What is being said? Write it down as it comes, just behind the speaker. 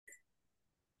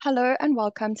Hello and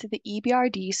welcome to the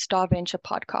EBRD Starventure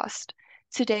podcast.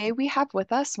 Today we have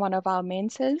with us one of our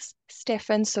mentors,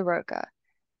 Stephan Soroka.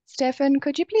 Stephan,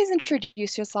 could you please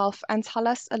introduce yourself and tell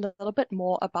us a little bit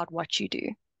more about what you do?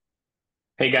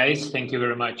 Hey guys, thank you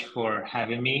very much for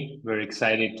having me. Very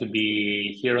excited to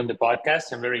be here on the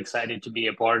podcast. I'm very excited to be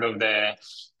a part of the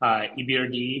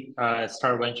EBRD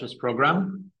Star Ventures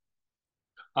program.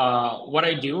 What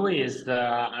I do is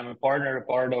I'm a part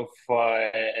of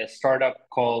a startup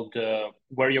called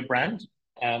Where Your Brand.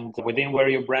 And within Where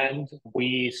Your Brand,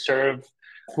 we serve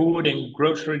food and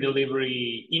grocery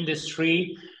delivery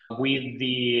industry with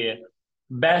the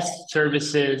best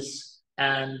services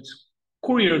and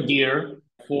courier gear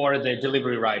for the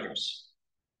delivery riders.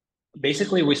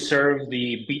 Basically, we serve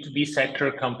the B2B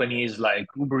sector companies like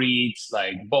Uber Eats,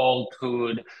 like Bolt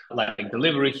Food, like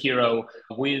Delivery Hero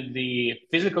with the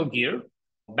physical gear,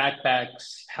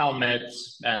 backpacks,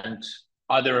 helmets, and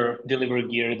other delivery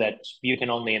gear that you can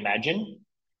only imagine.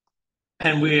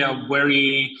 And we are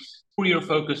very courier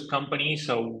focused company,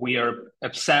 so we are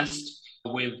obsessed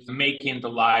with making the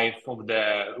life of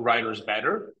the riders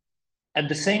better. At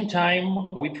the same time,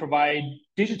 we provide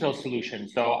digital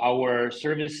solutions. So our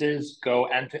services go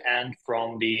end to end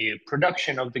from the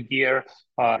production of the gear,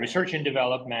 research and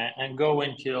development, and go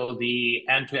until the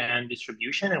end to end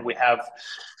distribution. And we have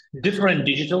different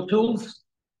digital tools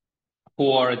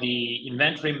for the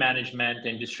inventory management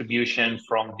and distribution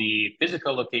from the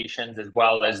physical locations, as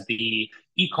well as the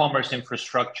e-commerce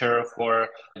infrastructure for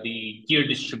the gear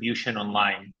distribution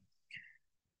online.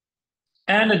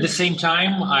 And at the same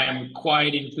time, I'm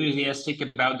quite enthusiastic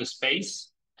about the space,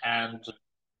 and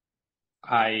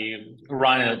I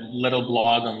run a little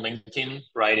blog on LinkedIn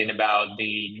writing about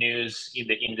the news in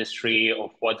the industry of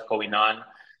what's going on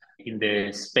in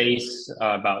the space,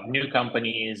 about new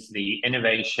companies, the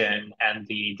innovation, and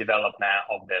the development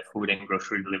of the food and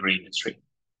grocery delivery industry.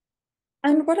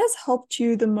 And what has helped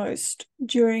you the most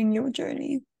during your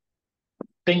journey?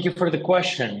 Thank you for the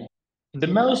question. The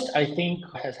most, I think,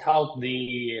 has helped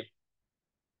the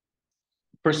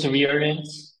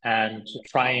perseverance and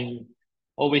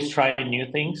always trying new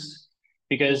things.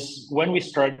 Because when we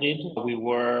started, we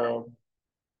were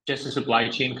just a supply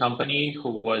chain company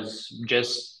who was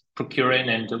just procuring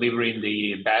and delivering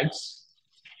the bags.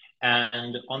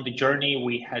 And on the journey,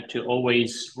 we had to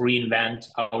always reinvent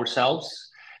ourselves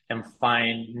and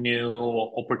find new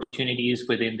opportunities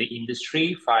within the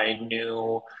industry, find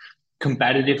new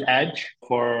competitive edge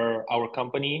for our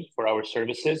company, for our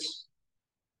services.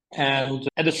 And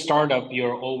at a startup,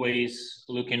 you're always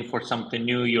looking for something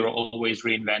new. You're always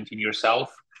reinventing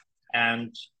yourself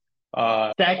and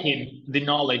stacking the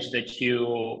knowledge that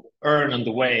you earn on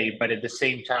the way, but at the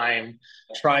same time,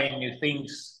 trying new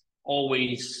things,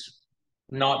 always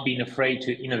not being afraid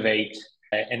to innovate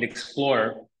and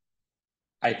explore.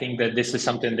 I think that this is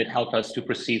something that helped us to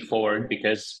proceed forward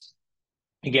because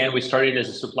again, we started as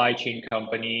a supply chain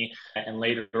company, and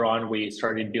later on, we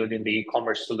started building the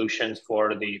e-commerce solutions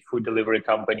for the food delivery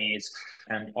companies.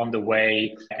 And on the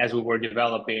way, as we were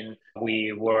developing,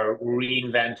 we were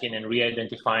reinventing and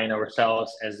re-identifying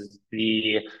ourselves as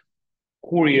the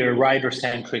courier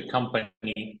rider-centric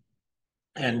company.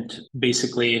 And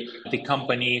basically, the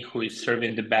company who is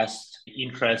serving the best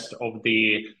interest of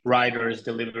the riders,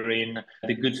 delivering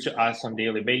the goods to us on a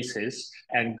daily basis,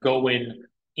 and going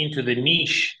into the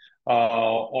niche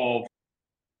of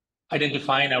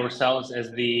identifying ourselves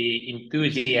as the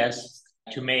enthusiasts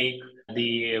to make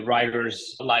the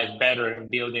riders' life better and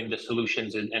building the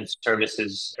solutions and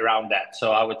services around that.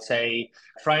 So I would say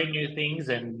trying new things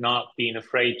and not being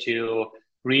afraid to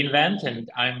reinvent. And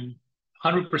I'm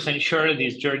 100% sure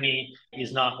this journey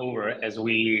is not over as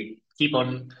we keep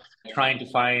on trying to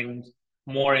find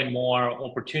more and more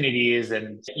opportunities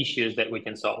and issues that we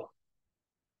can solve.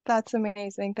 That's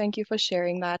amazing. Thank you for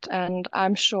sharing that. And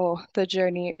I'm sure the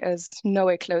journey is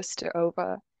nowhere close to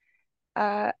over.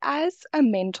 As a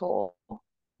mentor,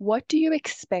 what do you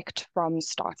expect from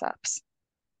startups?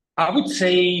 I would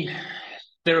say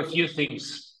there are a few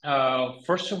things.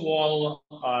 First of all,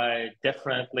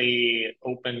 definitely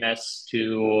openness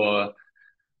to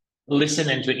listen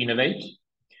and to innovate.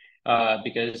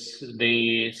 Because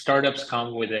the startups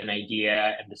come with an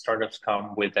idea and the startups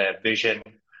come with a vision.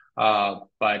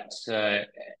 But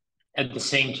at the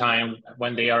same time,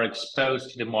 when they are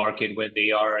exposed to the market, when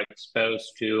they are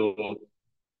exposed to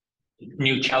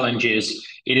new challenges,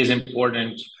 it is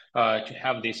important to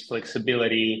have this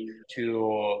flexibility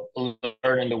to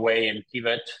learn on the way and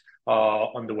pivot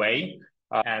on the way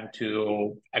and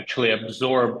to actually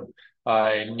absorb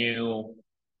new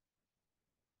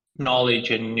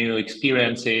knowledge and new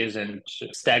experiences and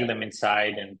stack them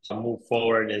inside and move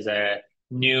forward as a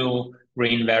new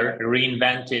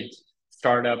reinvented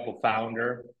startup or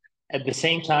founder. At the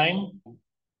same time,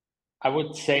 I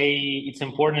would say it's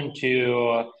important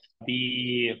to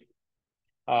be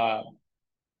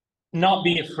not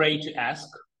be afraid to ask,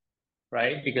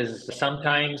 right? Because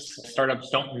sometimes startups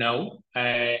don't know,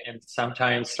 and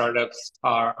sometimes startups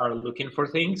are looking for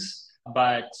things,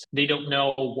 but they don't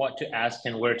know what to ask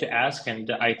and where to ask.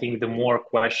 And I think the more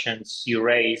questions you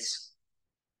raise,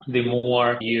 the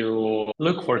more you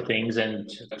look for things and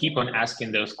keep on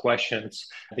asking those questions,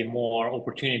 the more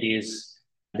opportunities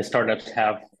the startups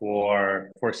have for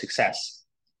success.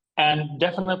 And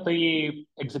definitely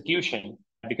execution,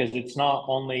 because it's not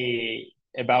only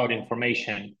about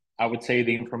information. I would say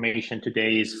the information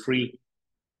today is free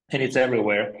and it's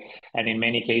everywhere. And in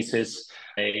many cases,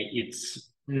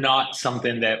 it's not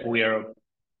something that we are,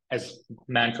 as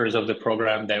mentors of the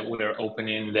program, that we're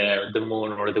opening the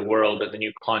moon or the world or the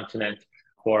new continent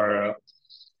for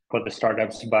the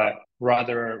startups, but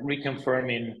rather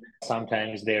reconfirming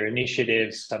sometimes their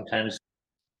initiatives, sometimes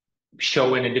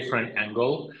showing a different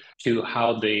angle to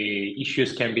how the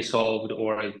issues can be solved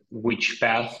or which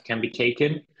path can be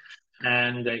taken.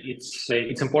 And it's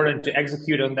important to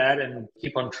execute on that and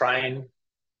keep on trying,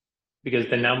 because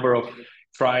the number of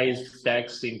tries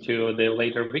stacks into the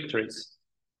later victories.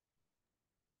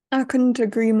 I couldn't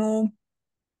agree more.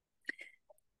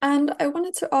 And I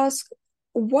wanted to ask,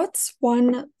 what's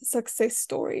one success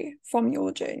story from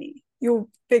your journey, your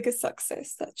biggest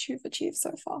success that you've achieved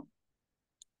so far?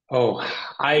 Oh,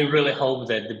 I really hope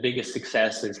that the biggest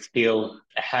success is still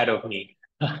ahead of me.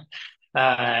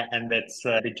 And that's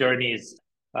the journey is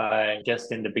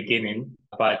just in the beginning.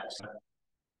 But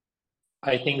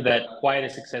I think that quite a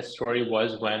success story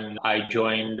was when I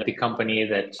joined the company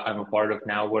that I'm a part of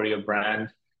now, Warrior Brand.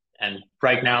 And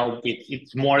right now,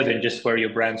 it's more than just Warrior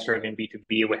Brand serving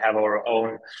B2B. We have our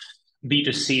own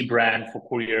B2C brand for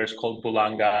couriers called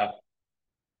Bulanga.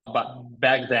 But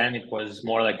back then, it was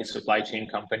more like a supply chain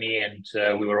company, and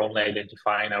we were only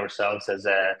identifying ourselves as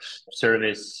a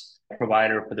service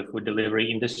provider for the food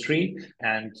delivery industry.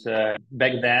 And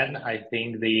back then, I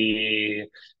think the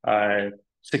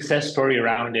success story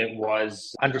around it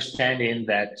was understanding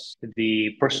that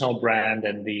the personal brand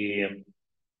and the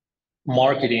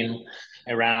marketing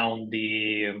around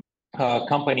the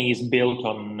company is built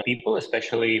on people,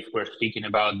 especially if we're speaking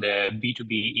about the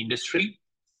B2B industry.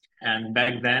 And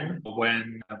back then,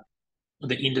 when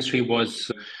the industry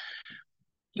was,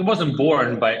 it wasn't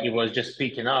born, but it was just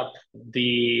picking up,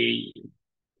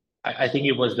 I think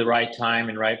it was the right time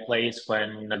and right place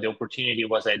when the opportunity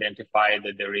was identified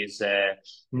that there is a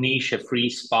niche, a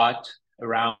free spot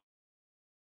around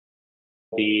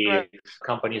the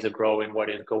companies are growing, what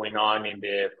is going on in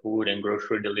the food and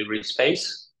grocery delivery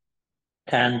space.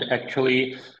 And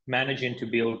actually managing to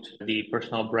build the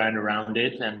personal brand around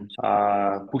it and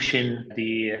pushing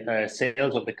the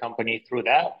sales of the company through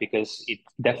that, because it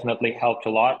definitely helped a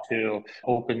lot to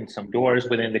open some doors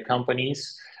within the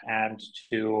companies and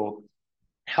to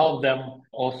help them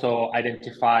also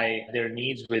identify their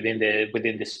needs within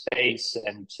the space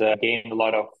and gain a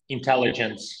lot of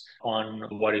intelligence on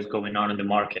what is going on in the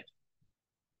market.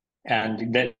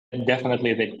 And that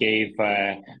definitely that gave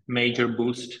a major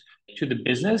boost to the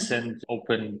business and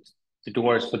opened the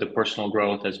doors for the personal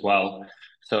growth as well.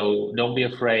 So don't be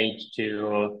afraid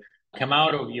to come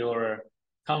out of your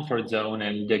comfort zone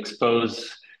and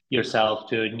expose yourself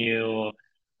to new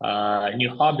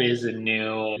hobbies and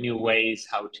new ways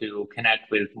how to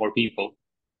connect with more people.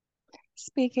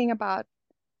 Speaking about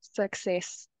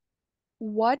success,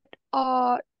 what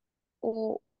are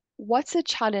or what's a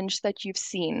challenge that you've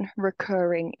seen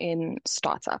recurring in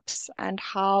startups and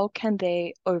how can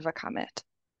they overcome it?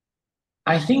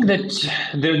 I think that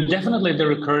definitely the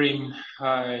recurring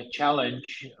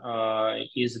challenge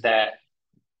is that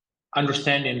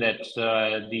understanding that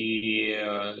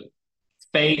the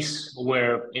space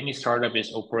where any startup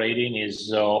is operating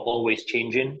is always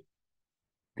changing.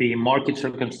 The market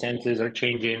circumstances are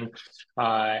changing,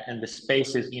 and the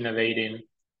space is innovating.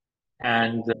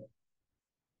 And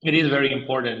it is very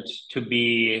important to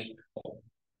be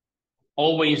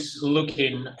always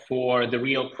looking for the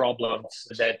real problems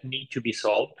that need to be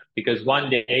solved, because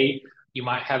one day you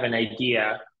might have an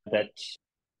idea that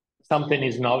something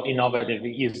is not innovative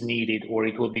is needed, or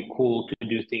it will be cool to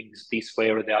do things this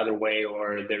way or the other way,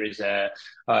 or there is a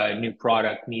new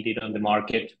product needed on the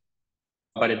market.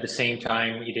 But at the same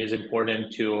time, it is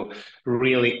important to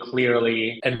really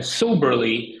clearly and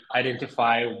soberly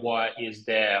identify what is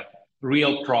the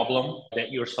real problem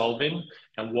that you're solving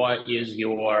and what is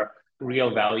your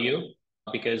real value,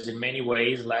 because in many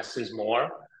ways, less is more.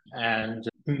 And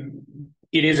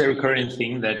it is a recurring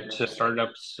thing that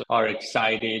startups are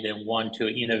excited and want to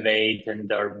innovate and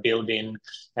are building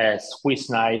a Swiss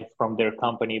knife from their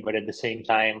company, but at the same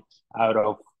time, out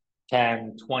of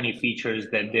 10, 20 features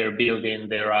that they're building,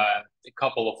 there are a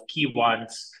couple of key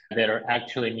ones that are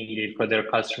actually needed for their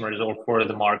customers or for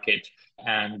the market.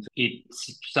 And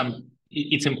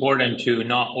it's important to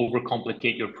not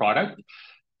overcomplicate your product.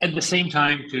 At the same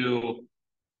time, to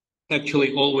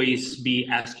actually always be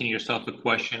asking yourself the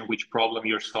question, which problem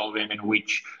you're solving and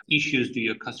which issues do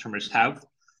your customers have,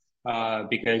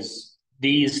 because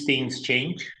these things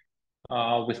change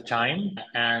with time,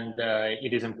 and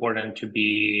it is important to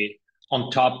be on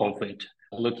top of it,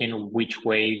 looking which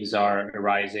waves are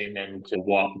arising and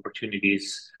what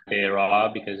opportunities there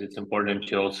are, because it's important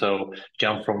to also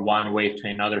jump from one wave to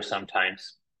another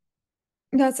sometimes.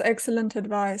 That's excellent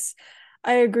advice.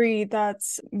 I agree that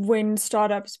when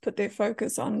startups put their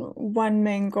focus on one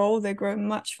main goal, they grow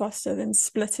much faster than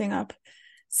splitting up.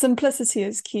 Simplicity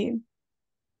is key.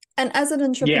 And as an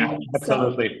entrepreneur, Yeah,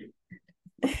 absolutely.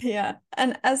 Yeah,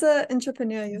 and as an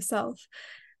entrepreneur yourself,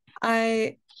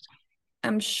 I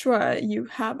am sure you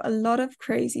have a lot of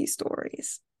crazy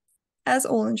stories, as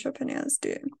all entrepreneurs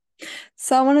do.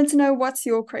 So I wanted to know, what's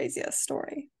your craziest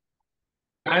story?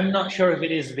 I'm not sure if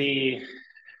it is the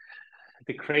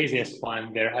craziest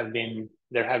one. There have been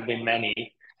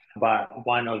many, but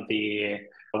one of the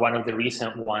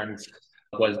recent ones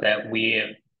was that we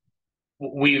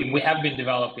have been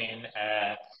developing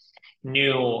a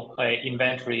new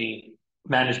inventory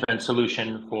management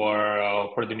solution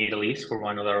for the Middle East for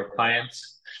one of our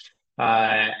clients,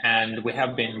 and we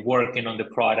have been working on the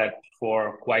product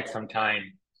for quite some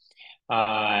time,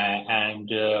 and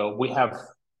we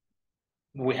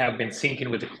have been syncing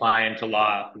with the client a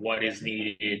lot. What is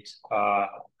needed?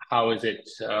 How is it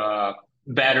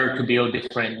better to build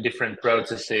different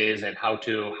processes, and how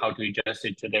to adjust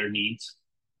it to their needs?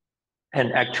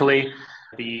 And actually,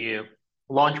 the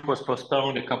launch was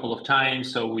postponed a couple of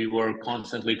times, so we were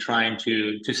constantly trying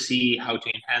to see how to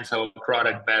enhance our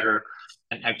product better.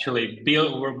 And actually,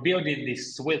 we're building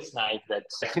this Swiss knife that,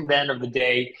 in the end of the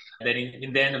day,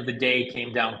 in the end of the day,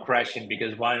 came down crashing,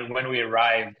 because when we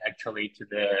arrived actually to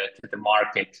the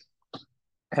market,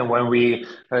 and when we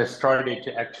started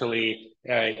to actually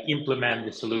implement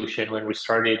the solution, when we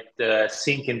started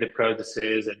syncing the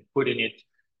processes and putting it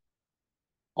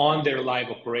on their live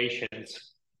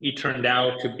operations, it turned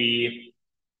out to be,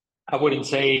 I wouldn't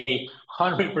say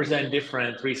 100%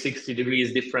 different, 360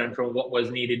 degrees different from what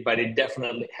was needed, but it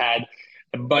definitely had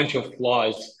a bunch of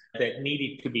flaws that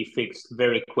needed to be fixed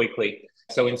very quickly.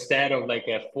 So instead of like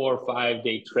a 4 or 5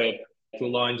 day trip to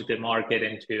launch the market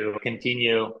and to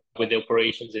continue with the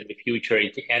operations in the future,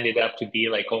 it ended up to be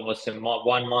like almost a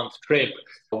 1 month trip,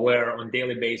 where on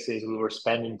daily basis we were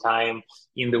spending time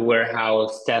in the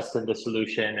warehouse testing the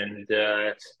solution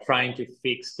and trying to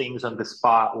fix things on the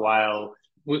spot, while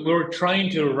we were trying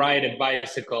to ride a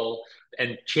bicycle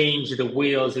and change the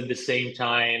wheels at the same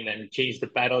time and change the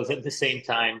pedals at the same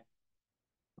time.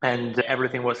 And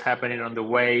everything was happening on the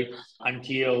way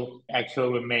until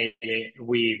actually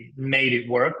we made it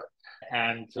work.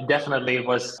 And definitely it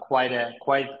was quite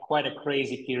a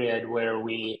crazy period where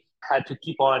we had to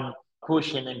keep on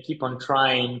pushing and keep on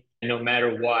trying no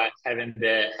matter what, having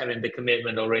the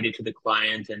commitment already to the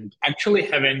client, and actually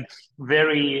having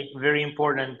very, very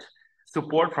important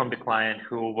support from the client,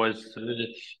 who was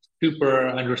super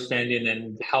understanding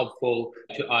and helpful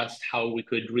to us how we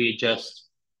could readjust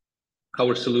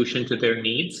our solution to their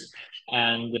needs.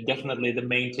 And definitely the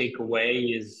main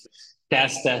takeaway is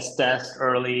test, test, test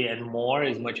early and more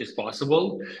as much as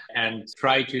possible, and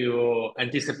try to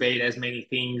anticipate as many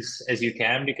things as you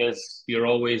can, because you're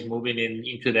always moving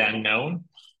into the unknown,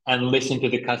 and listen to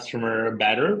the customer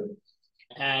better.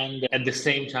 And at the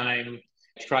same time,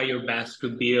 try your best to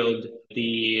build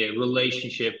the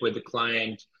relationship with the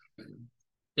client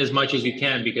as much as you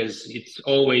can, because it's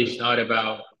always not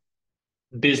about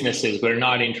businesses. We're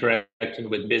not interacting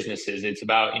with businesses. It's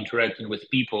about interacting with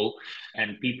people,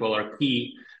 and people are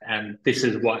key. And this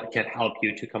is what can help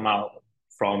you to come out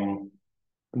from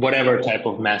whatever type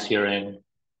of mess you're in.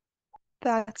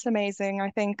 That's amazing. I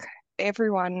think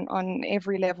everyone on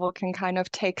every level can kind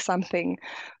of take something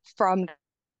from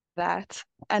that.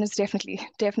 And it's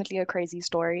definitely a crazy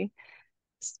story.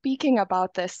 Speaking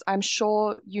about this, I'm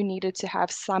sure you needed to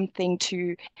have something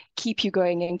to keep you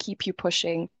going and keep you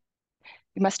pushing.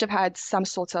 You must have had some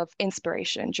sort of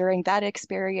inspiration during that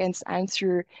experience and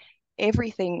through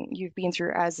everything you've been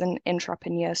through as an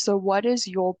entrepreneur. So, what is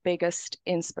your biggest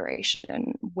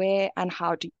inspiration? Where and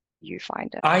how do you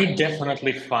find it? I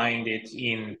definitely find it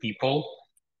in people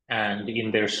and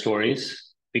in their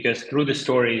stories, because through the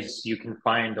stories you can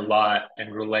find a lot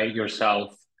and relate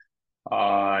yourself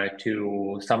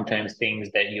to sometimes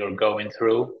things that you're going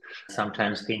through,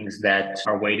 sometimes things that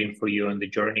are waiting for you on the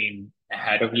journey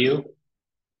ahead of you.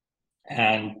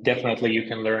 And definitely you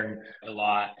can learn a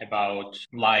lot about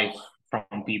life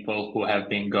from people who have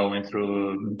been going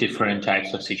through different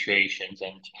types of situations.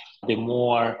 And the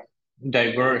more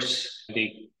diverse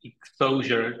the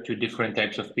exposure to different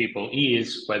types of people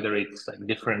is, whether it's like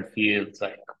different fields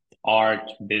like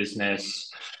art, business,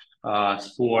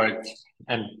 sport,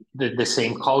 and the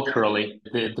same culturally,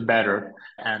 the better.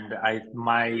 And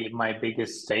my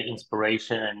biggest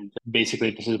inspiration, and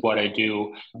basically this is what I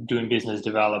do, doing business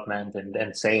development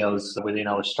and sales within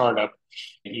our startup,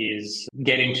 is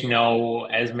getting to know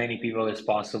as many people as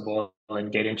possible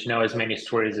and getting to know as many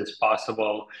stories as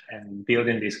possible and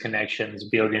building these connections,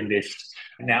 building this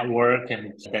network.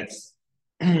 And that's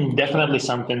definitely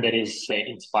something that is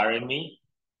inspiring me,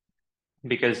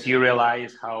 because you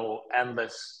realize how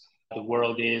endless the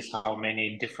world is, how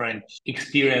many different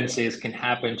experiences can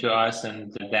happen to us,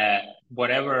 and that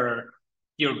whatever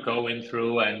you're going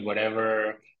through and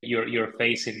whatever you're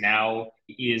facing now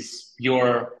is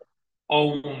your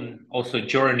own also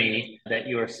journey that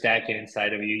you're stacking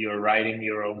inside of you. You're writing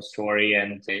your own story,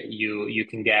 and you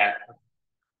can get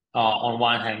on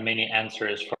one hand many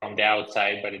answers from the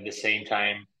outside, but at the same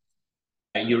time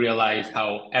you realize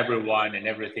how everyone and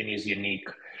everything is unique,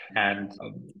 and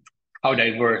how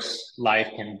diverse life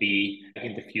can be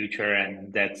in the future.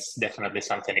 And that's definitely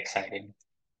something exciting.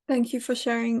 Thank you for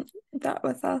sharing that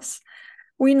with us.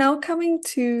 We're now coming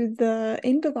to the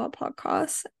end of our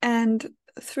podcast and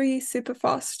 3 super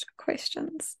fast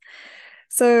questions.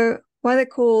 So why they're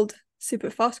called super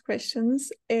fast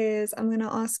questions is I'm going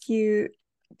to ask you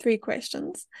 3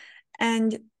 questions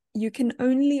and you can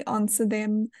only answer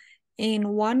them in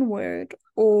 1 word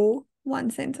or 1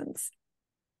 sentence.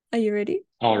 Are you ready?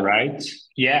 All right.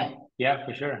 Yeah,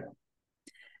 for sure.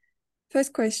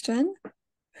 First question,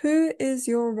 who is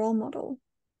your role model?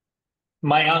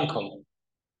 My uncle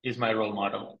is my role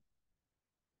model.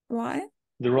 Why?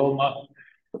 The role model.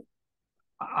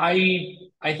 I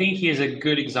think he is a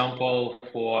good example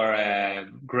for a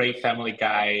great family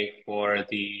guy, for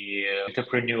the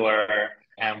entrepreneur,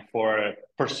 and for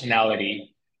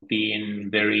personality, being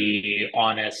very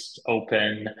honest,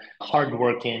 open,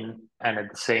 hardworking, and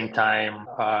at the same time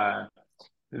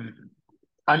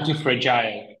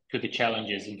anti-fragile to the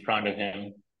challenges in front of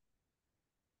him.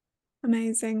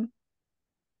 Amazing.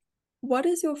 What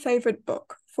is your favorite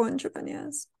book for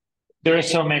entrepreneurs? There are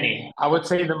so many. I would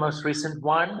say the most recent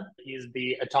one is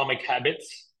The Atomic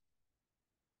Habits.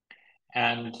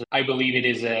 And I believe it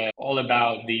is all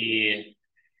about the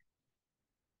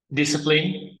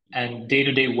discipline and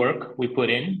day-to-day work we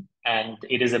put in. And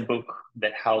it is a book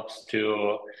that helps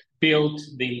to build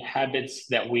the habits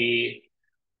that we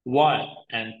want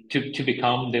and to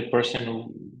become the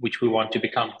person which we want to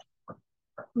become.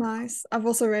 Nice. I've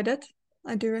also read it.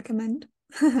 I do recommend.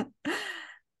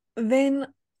 Then,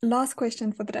 last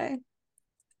question for the day.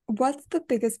 What's the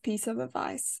biggest piece of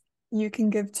advice you can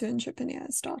give to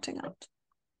entrepreneurs starting out?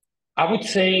 I would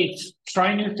say it's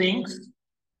try new things,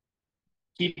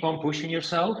 keep on pushing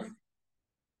yourself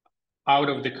out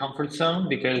of the comfort zone,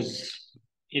 because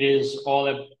it is all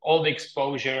the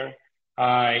exposure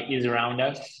is around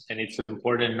us, and it's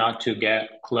important not to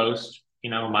get closed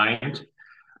in our mind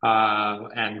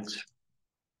and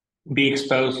be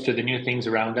exposed to the new things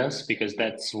around us, because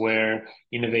that's where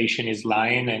innovation is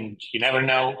lying, and you never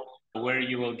know where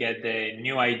you will get the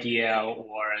new idea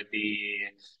or the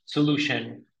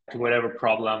solution to whatever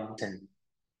problem.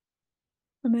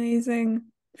 Amazing.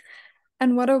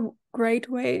 And what a great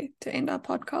way to end our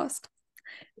podcast.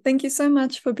 Thank you so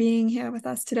much for being here with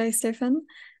us today, Stephan,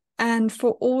 and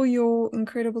for all your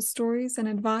incredible stories and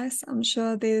advice. I'm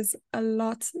sure there's a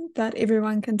lot that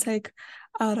everyone can take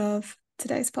out of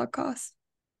today's podcast.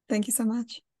 Thank you so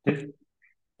much.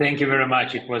 Thank you very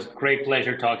much. It was a great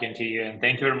pleasure talking to you, and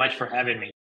thank you very much for having me.